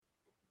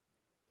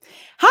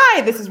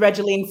Hi, this is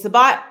Regeline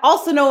Sabat,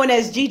 also known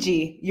as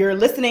Gigi. You're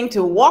listening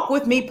to Walk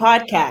With Me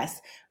podcast.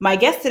 My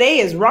guest today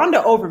is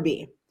Rhonda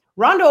Overby.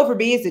 Rhonda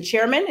Overby is the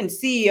chairman and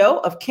CEO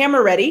of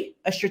Camera Ready,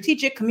 a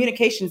strategic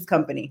communications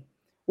company.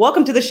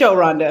 Welcome to the show,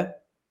 Rhonda.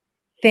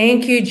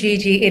 Thank you,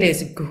 Gigi. It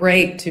is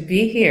great to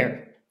be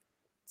here.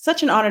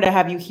 Such an honor to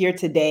have you here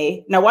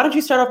today. Now, why don't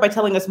you start off by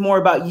telling us more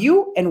about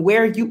you and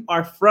where you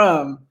are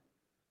from?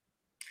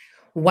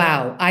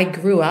 Wow, I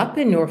grew up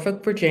in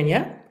Norfolk,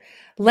 Virginia,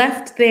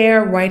 left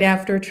there right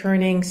after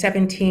turning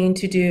 17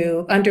 to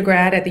do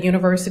undergrad at the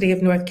University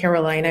of North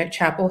Carolina at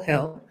Chapel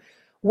Hill.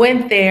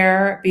 Went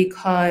there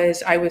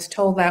because I was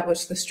told that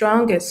was the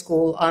strongest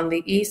school on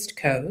the East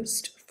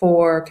Coast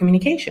for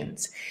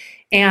communications.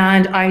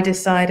 And I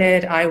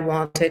decided I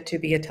wanted to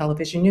be a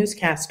television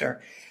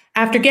newscaster.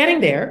 After getting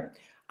there,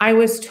 I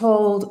was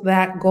told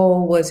that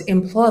goal was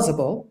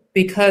implausible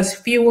because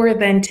fewer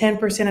than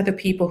 10% of the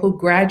people who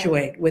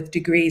graduate with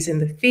degrees in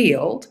the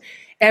field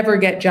ever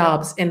get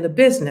jobs in the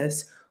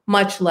business,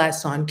 much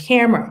less on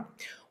camera.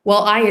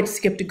 Well, I had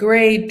skipped a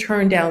grade,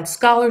 turned down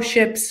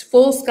scholarships,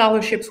 full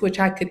scholarships, which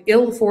I could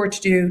ill afford to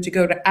do, to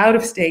go to out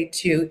of state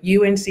to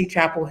UNC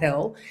Chapel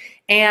Hill.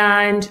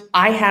 And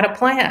I had a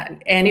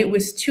plan, and it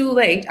was too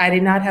late. I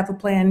did not have a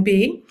plan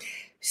B.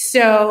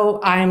 So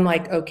I'm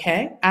like,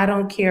 okay, I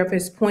don't care if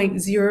it's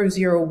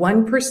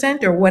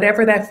 0.001% or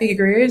whatever that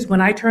figure is.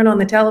 When I turn on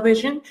the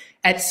television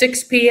at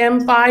 6 p.m.,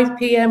 5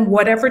 p.m.,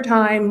 whatever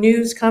time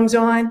news comes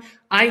on,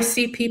 I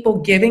see people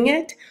giving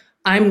it,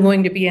 I'm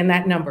going to be in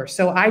that number.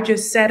 So I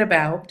just set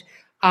about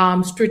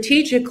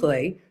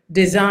strategically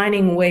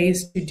designing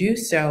ways to do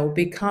so,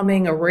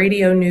 becoming a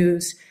radio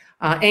news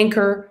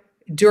anchor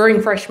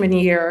during freshman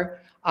year,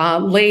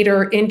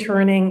 later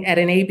interning at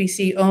an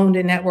ABC owned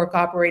and network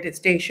operated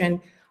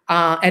station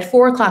at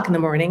 4 o'clock in the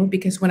morning,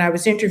 because when I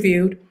was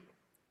interviewed,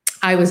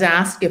 I was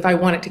asked if I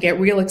wanted to get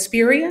real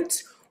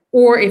experience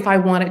or if I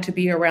wanted to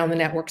be around the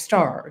network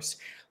stars.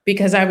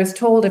 Because I was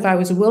told if I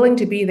was willing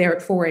to be there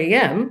at 4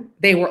 a.m.,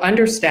 they were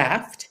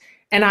understaffed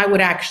and I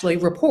would actually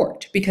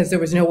report because there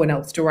was no one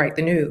else to write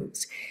the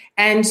news.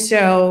 And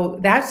so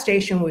that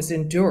station was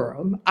in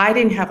Durham. I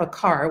didn't have a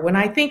car. When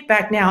I think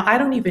back now, I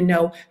don't even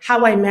know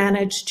how I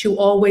managed to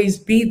always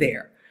be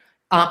there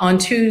on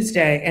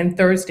Tuesday and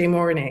Thursday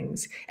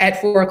mornings at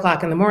 4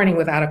 o'clock in the morning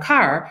without a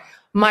car.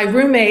 My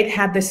roommate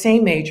had the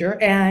same major,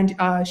 and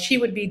she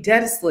would be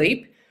dead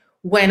asleep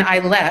when I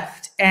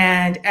left.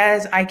 And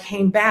as I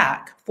came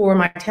back for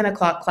my 10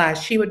 o'clock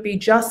class, she would be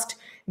just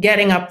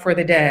getting up for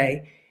the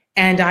day.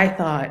 And I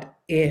thought,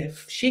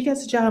 if she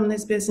gets a job in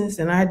this business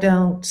and I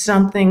don't,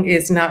 something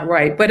is not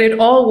right. But it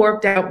all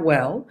worked out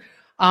well.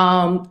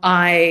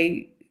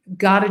 I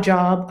got a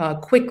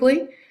job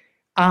quickly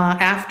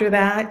after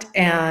that,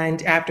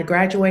 and after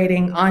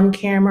graduating on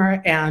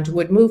camera, and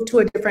would move to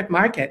a different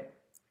market,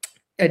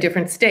 a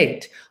different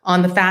state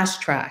on the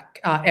fast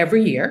track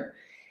every year.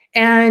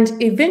 And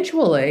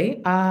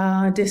eventually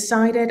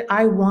decided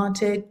I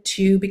wanted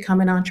to become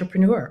an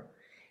entrepreneur,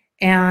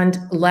 and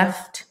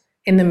left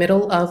in the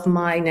middle of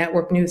my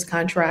network news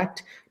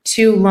contract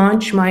to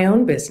launch my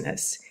own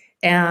business.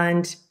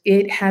 And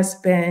it has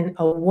been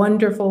a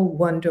wonderful,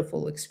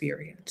 wonderful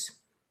experience.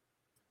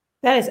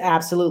 That is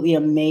absolutely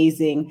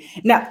amazing.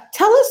 Now,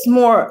 tell us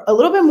a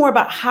little bit more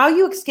about how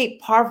you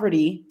escaped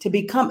poverty to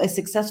become a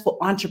successful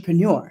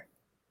entrepreneur.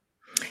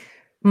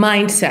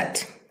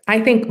 Mindset. I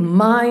think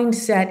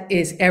mindset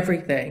is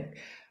everything.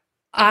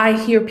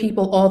 I hear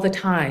people all the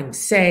time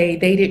say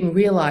they didn't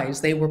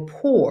realize they were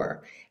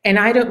poor. And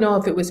I don't know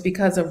if it was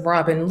because of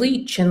Robin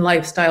Leach and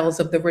Lifestyles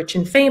of the Rich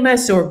and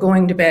Famous, or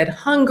going to bed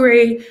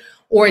hungry,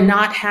 or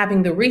not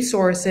having the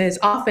resources.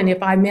 Often,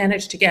 if I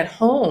managed to get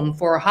home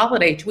for a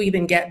holiday to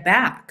even get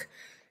back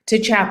to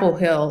Chapel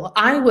Hill,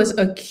 I was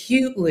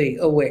acutely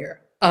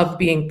aware of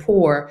being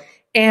poor.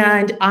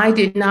 And I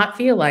did not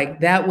feel like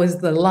that was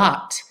the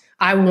lot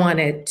I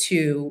wanted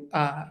to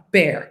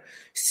bear.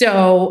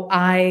 So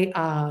I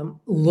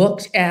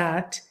looked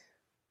at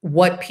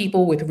what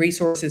people with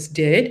resources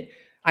did.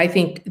 I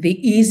think the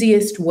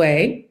easiest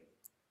way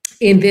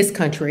in this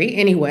country,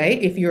 anyway,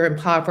 if you're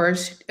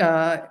impoverished,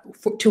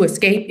 to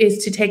escape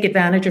is to take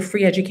advantage of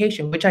free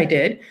education, which I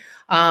did.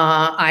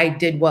 I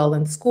did well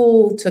in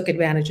school, took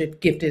advantage of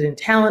gifted and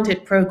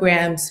talented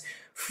programs,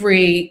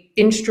 free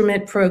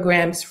instrument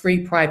programs, free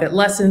private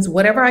lessons,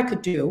 whatever I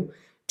could do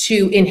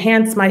to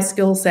enhance my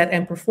skill set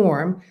and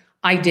perform.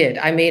 I did.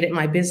 I made it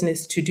my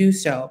business to do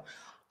so.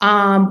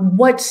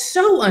 What's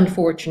so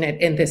unfortunate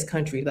in this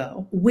country,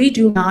 though, we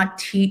do not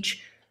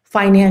teach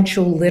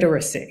financial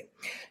literacy.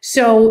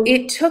 So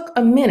it took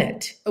a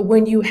minute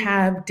when you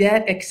have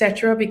debt, et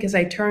cetera, because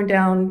I turned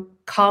down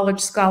college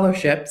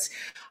scholarships.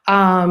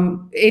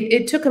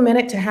 It took a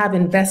minute to have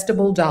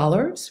investable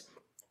dollars.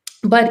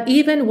 But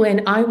even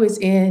when I was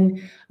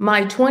in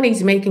my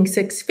 20s making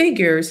six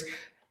figures,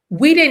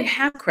 we didn't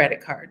have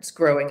credit cards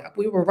growing up.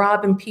 We were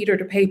robbing Peter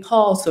to pay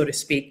Paul, so to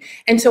speak.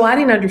 And so I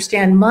didn't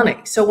understand money.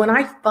 So when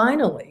I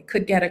finally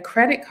could get a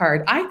credit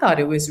card, I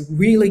thought it was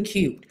really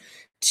cute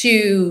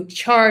to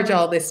charge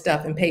all this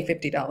stuff and pay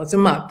 $50 a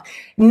month,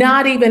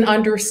 not even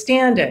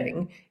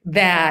understanding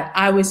that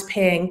I was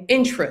paying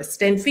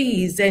interest and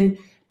fees and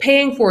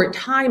paying for it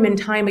time and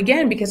time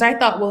again, because I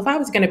thought, well, if I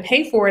was going to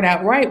pay for it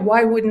outright,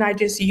 why wouldn't I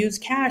just use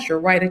cash or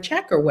write a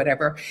check or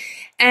whatever?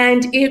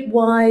 And it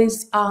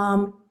was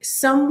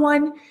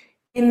someone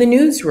in the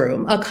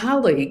newsroom, a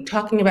colleague,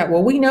 talking about,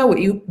 well, we know what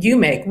you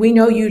make. We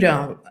know you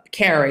don't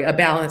carry a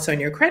balance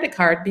on your credit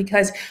card,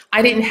 because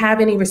I didn't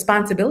have any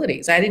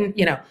responsibilities. I didn't,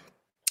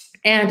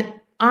 and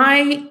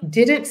I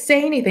didn't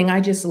say anything. I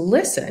just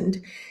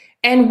listened.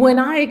 And when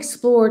I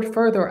explored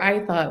further,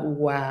 I thought,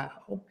 wow.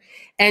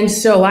 And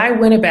so I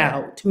went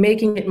about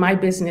making it my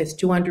business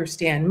to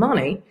understand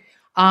money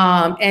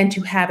and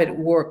to have it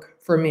work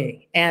for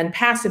me. And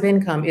passive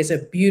income is a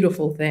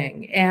beautiful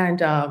thing.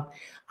 And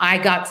I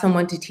got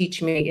someone to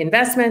teach me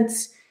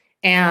investments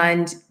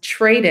and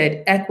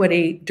traded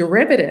equity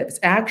derivatives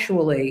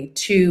actually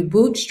to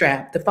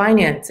bootstrap the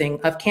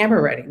financing of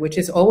Camera Ready, which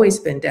has always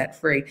been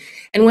debt-free.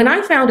 And when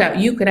I found out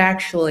you could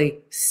actually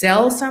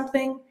sell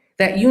something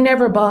that you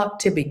never bought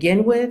to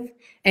begin with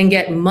and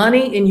get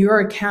money in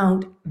your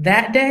account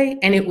that day,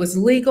 and it was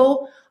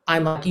legal,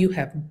 I'm like, you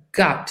have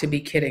got to be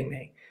kidding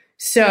me.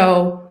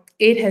 So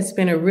it has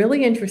been a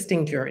really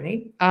interesting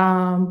journey,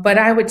 but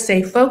I would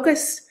say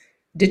focus,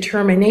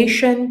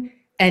 determination,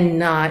 and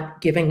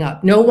not giving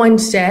up. No one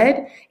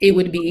said it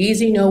would be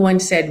easy. No one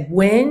said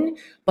when,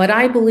 but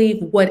I believe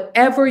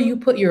whatever you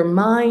put your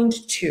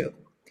mind to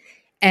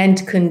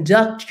and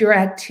conduct your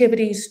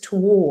activities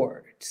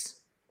towards,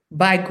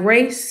 by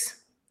grace,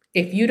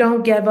 if you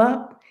don't give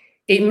up,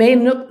 it may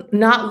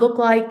not look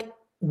like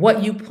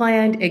what you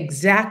planned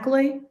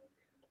exactly,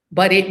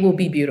 but it will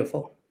be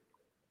beautiful.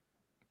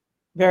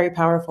 Very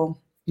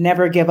powerful.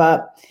 Never give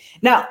up.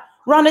 Now,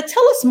 Rhonda,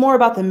 tell us more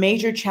about the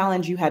major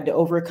challenge you had to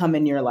overcome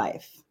in your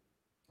life.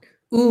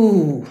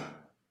 Ooh,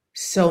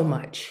 so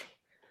much.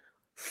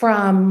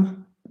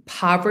 From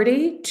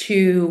poverty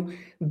to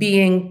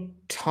being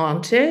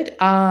taunted.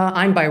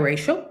 I'm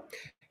biracial.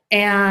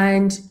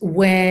 And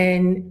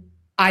when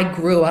I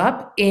grew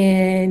up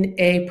in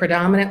a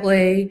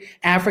predominantly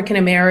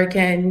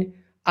African-American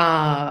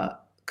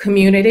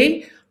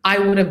community, I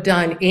would have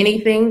done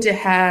anything to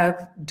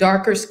have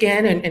darker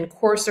skin and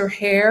coarser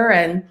hair.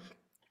 And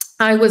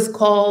I was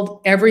called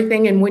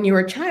everything. And when you're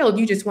a child,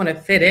 you just want to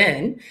fit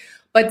in.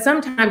 But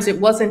sometimes it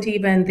wasn't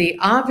even the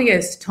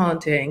obvious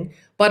taunting.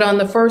 But on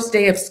the first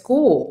day of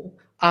school,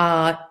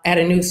 at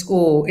a new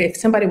school, if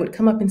somebody would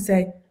come up and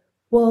say,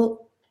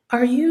 well,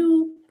 are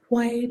you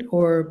white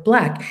or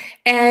Black?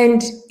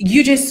 And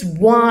you just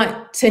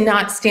want to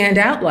not stand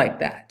out like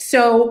that.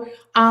 So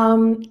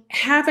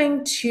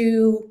having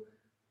to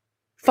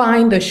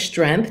find the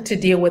strength to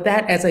deal with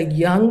that as a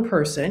young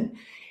person,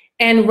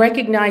 and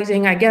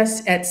recognizing, I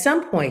guess, at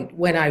some point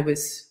when I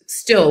was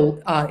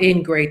still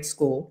in grade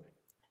school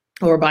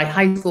or by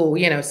high school,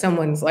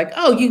 someone's like,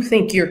 oh, you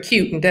think you're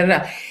cute and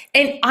da-da-da.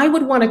 And I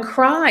would want to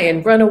cry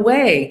and run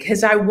away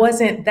because I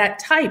wasn't that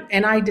type.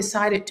 And I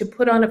decided to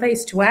put on a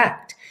face to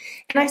act.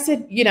 And I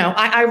said,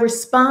 I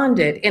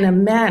responded in a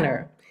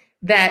manner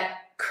that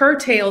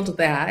curtailed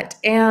that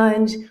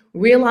and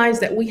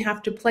realized that we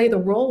have to play the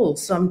role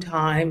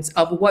sometimes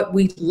of what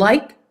we'd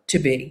like to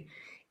be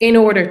in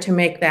order to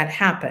make that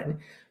happen.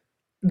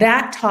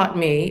 That taught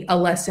me a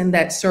lesson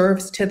that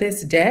serves to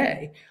this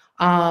day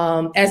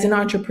as an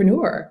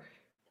entrepreneur.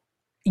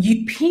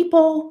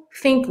 People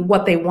think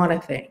what they want to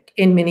think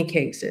in many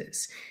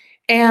cases,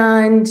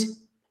 and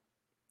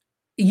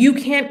you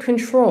can't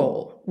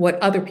control what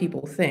other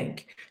people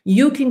think.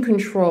 You can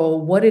control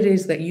what it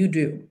is that you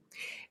do.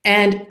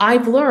 And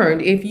I've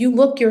learned if you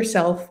look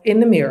yourself in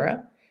the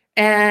mirror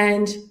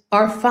and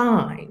are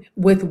fine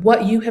with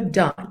what you have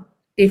done,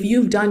 if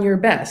you've done your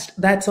best,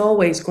 that's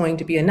always going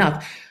to be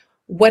enough.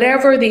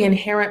 Whatever the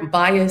inherent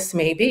bias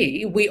may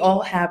be, we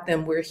all have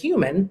them, we're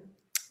human,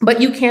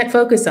 but you can't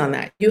focus on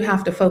that. You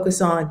have to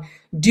focus on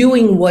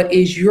doing what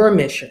is your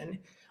mission,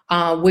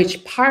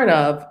 which part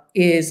of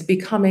is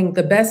becoming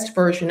the best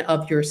version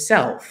of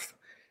yourself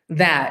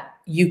that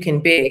you can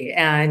be.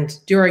 And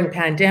during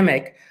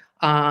pandemic,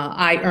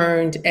 I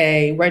earned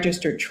a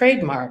registered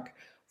trademark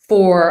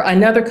for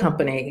another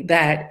company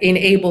that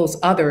enables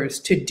others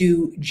to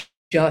do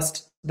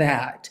just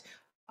that.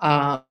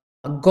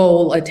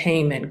 Goal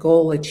attainment,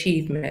 goal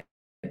achievement,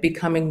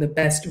 becoming the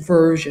best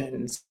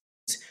versions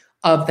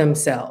of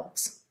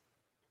themselves.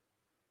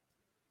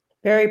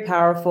 Very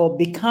powerful.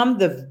 Become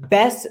the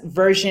best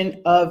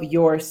version of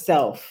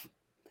yourself.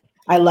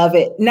 I love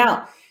it.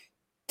 Now,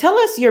 tell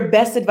us your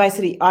best advice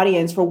to the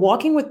audience for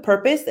walking with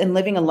purpose and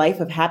living a life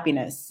of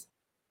happiness.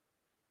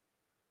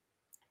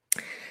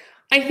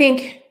 I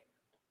think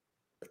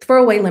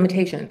throw away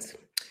limitations.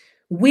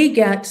 We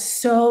get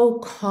so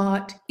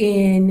caught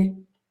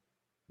in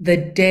the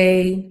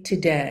day to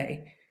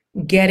day,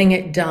 getting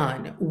it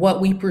done, what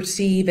we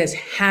perceive as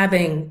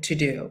having to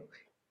do,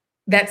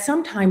 that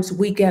sometimes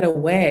we get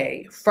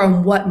away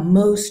from what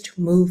most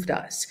moved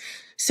us.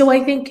 So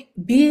I think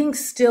being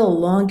still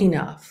long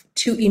enough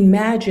to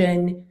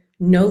imagine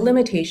no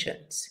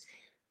limitations,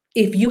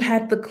 If you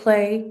had the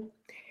clay,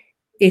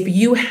 if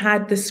you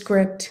had the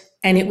script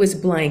and it was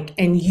blank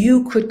and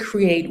you could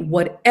create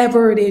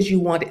whatever it is you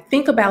wanted,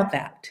 think about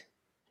that.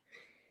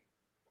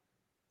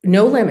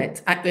 No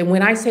limits. And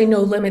when I say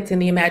no limits in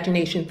the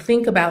imagination,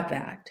 think about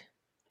that.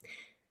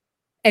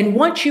 And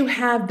once you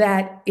have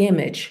that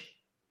image,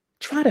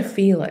 try to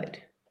feel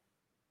it.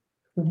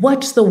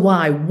 What's the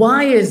why?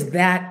 Why is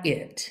that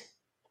it?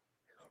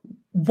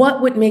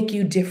 What would make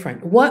you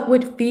different? What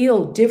would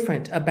feel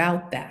different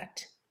about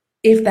that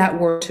if that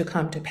were to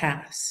come to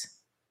pass?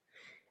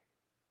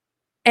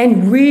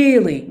 And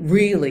really,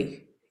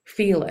 really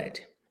feel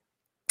it.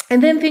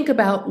 And then think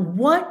about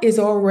what is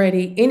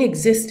already in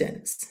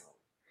existence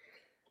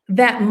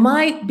that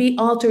might be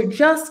altered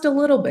just a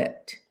little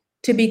bit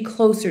to be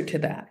closer to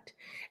that.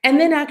 And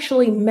then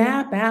actually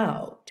map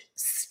out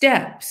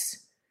steps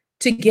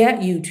to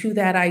get you to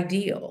that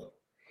ideal.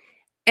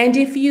 And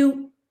if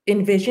you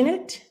envision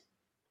it,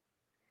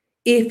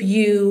 if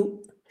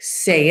you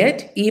say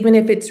it, even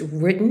if it's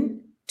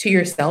written to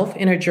yourself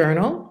in a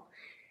journal,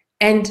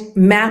 and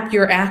map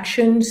your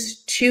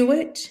actions to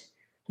it,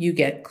 you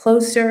get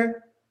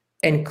closer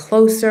and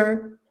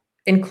closer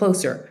and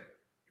closer.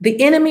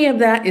 The enemy of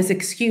that is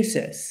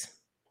excuses.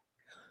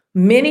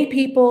 Many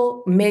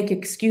people make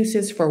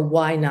excuses for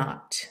why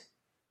not.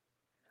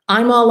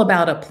 I'm all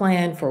about a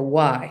plan for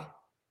why,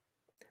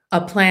 a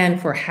plan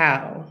for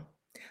how,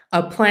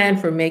 a plan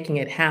for making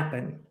it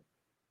happen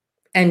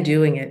and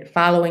doing it,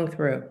 following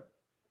through.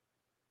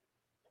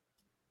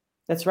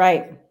 That's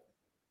right.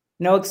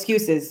 No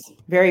excuses.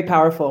 Very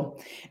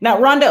powerful. Now,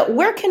 Rhonda,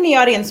 where can the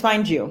audience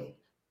find you?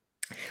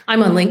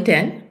 I'm on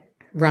LinkedIn,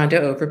 Rhonda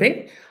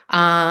Overby.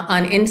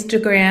 On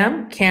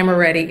Instagram, Camera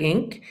Ready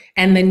Inc.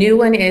 And the new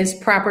one is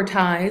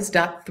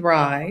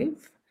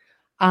propertize.thrive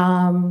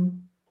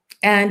and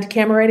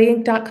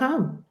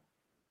camerareadyinc.com.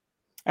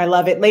 I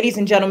love it. Ladies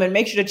and gentlemen,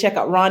 make sure to check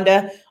out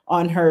Rhonda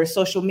on her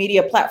social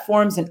media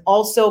platforms and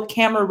also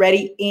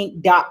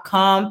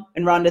camerareadyinc.com.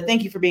 And Rhonda,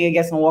 thank you for being a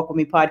guest on Walk With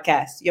Me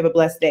podcast. You have a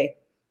blessed day.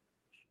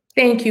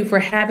 Thank you for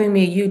having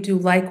me. You do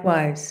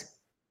likewise.